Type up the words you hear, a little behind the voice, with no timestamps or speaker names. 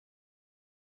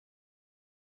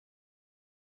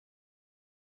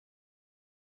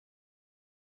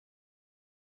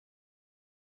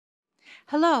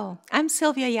Hello, I'm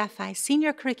Silvia Yafai,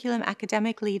 Senior Curriculum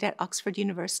Academic Lead at Oxford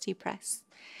University Press.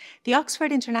 The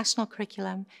Oxford International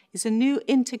Curriculum is a new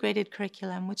integrated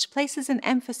curriculum which places an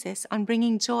emphasis on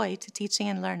bringing joy to teaching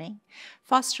and learning,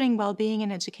 fostering well-being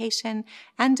in education,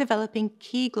 and developing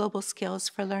key global skills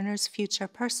for learners' future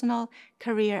personal,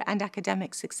 career, and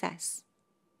academic success.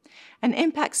 An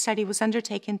impact study was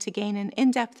undertaken to gain an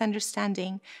in-depth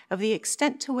understanding of the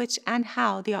extent to which and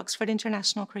how the Oxford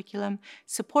International Curriculum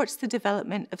supports the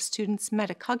development of students'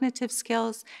 metacognitive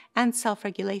skills and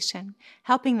self-regulation,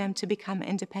 helping them to become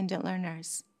independent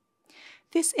learners.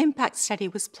 This impact study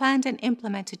was planned and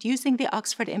implemented using the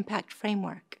Oxford Impact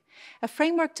Framework, a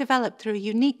framework developed through a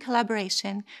unique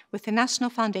collaboration with the National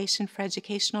Foundation for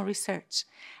Educational Research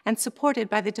and supported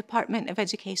by the Department of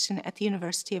Education at the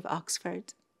University of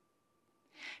Oxford.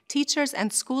 Teachers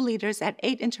and school leaders at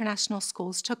 8 international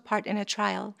schools took part in a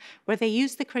trial where they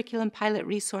used the curriculum pilot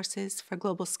resources for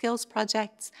global skills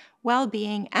projects,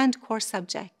 well-being, and core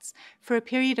subjects for a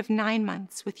period of 9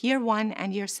 months with Year 1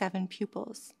 and Year 7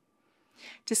 pupils.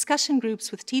 Discussion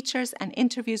groups with teachers and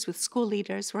interviews with school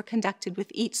leaders were conducted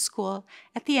with each school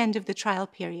at the end of the trial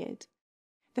period.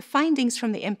 The findings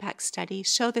from the impact study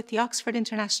show that the Oxford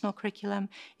International Curriculum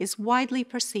is widely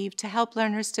perceived to help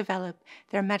learners develop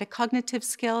their metacognitive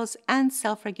skills and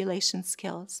self-regulation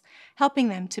skills, helping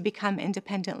them to become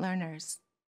independent learners.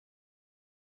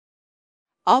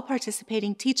 All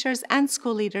participating teachers and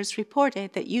school leaders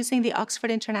reported that using the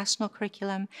Oxford International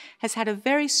Curriculum has had a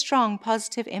very strong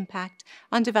positive impact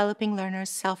on developing learners'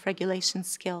 self-regulation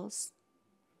skills.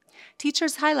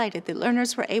 Teachers highlighted that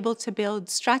learners were able to build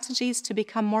strategies to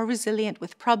become more resilient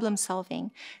with problem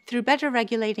solving through better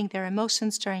regulating their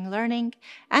emotions during learning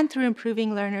and through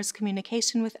improving learners'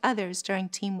 communication with others during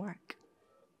teamwork.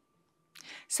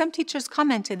 Some teachers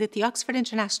commented that the Oxford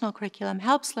International Curriculum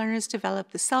helps learners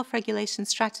develop the self-regulation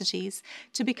strategies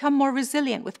to become more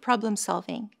resilient with problem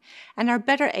solving and are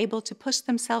better able to push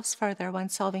themselves further when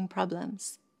solving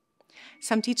problems.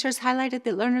 Some teachers highlighted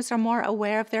that learners are more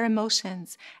aware of their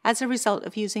emotions as a result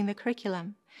of using the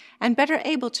curriculum and better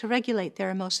able to regulate their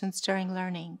emotions during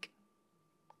learning.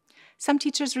 Some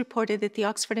teachers reported that the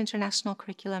Oxford International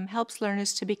Curriculum helps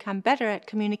learners to become better at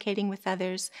communicating with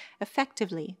others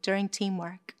effectively during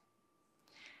teamwork.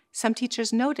 Some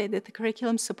teachers noted that the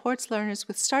curriculum supports learners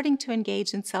with starting to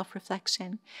engage in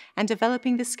self-reflection and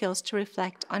developing the skills to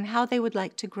reflect on how they would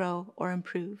like to grow or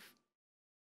improve.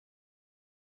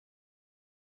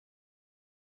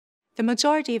 The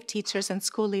majority of teachers and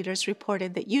school leaders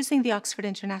reported that using the Oxford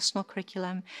International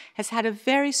Curriculum has had a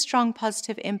very strong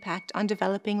positive impact on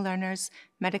developing learners'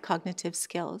 metacognitive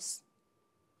skills.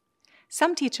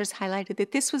 Some teachers highlighted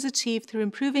that this was achieved through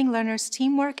improving learners'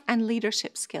 teamwork and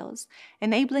leadership skills,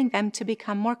 enabling them to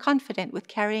become more confident with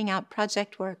carrying out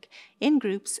project work in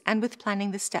groups and with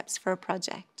planning the steps for a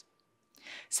project.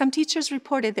 Some teachers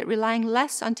reported that relying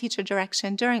less on teacher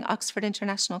direction during Oxford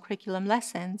International Curriculum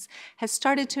lessons has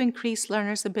started to increase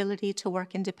learners' ability to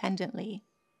work independently.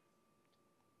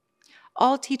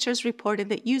 All teachers reported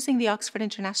that using the Oxford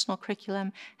International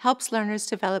Curriculum helps learners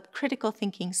develop critical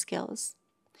thinking skills.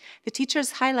 The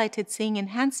teachers highlighted seeing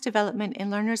enhanced development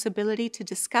in learners' ability to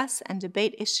discuss and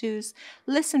debate issues,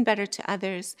 listen better to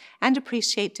others, and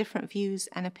appreciate different views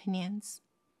and opinions.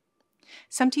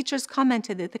 Some teachers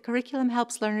commented that the curriculum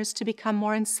helps learners to become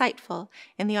more insightful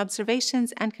in the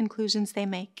observations and conclusions they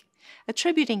make,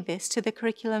 attributing this to the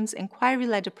curriculum's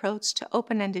inquiry-led approach to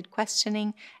open-ended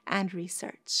questioning and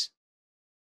research.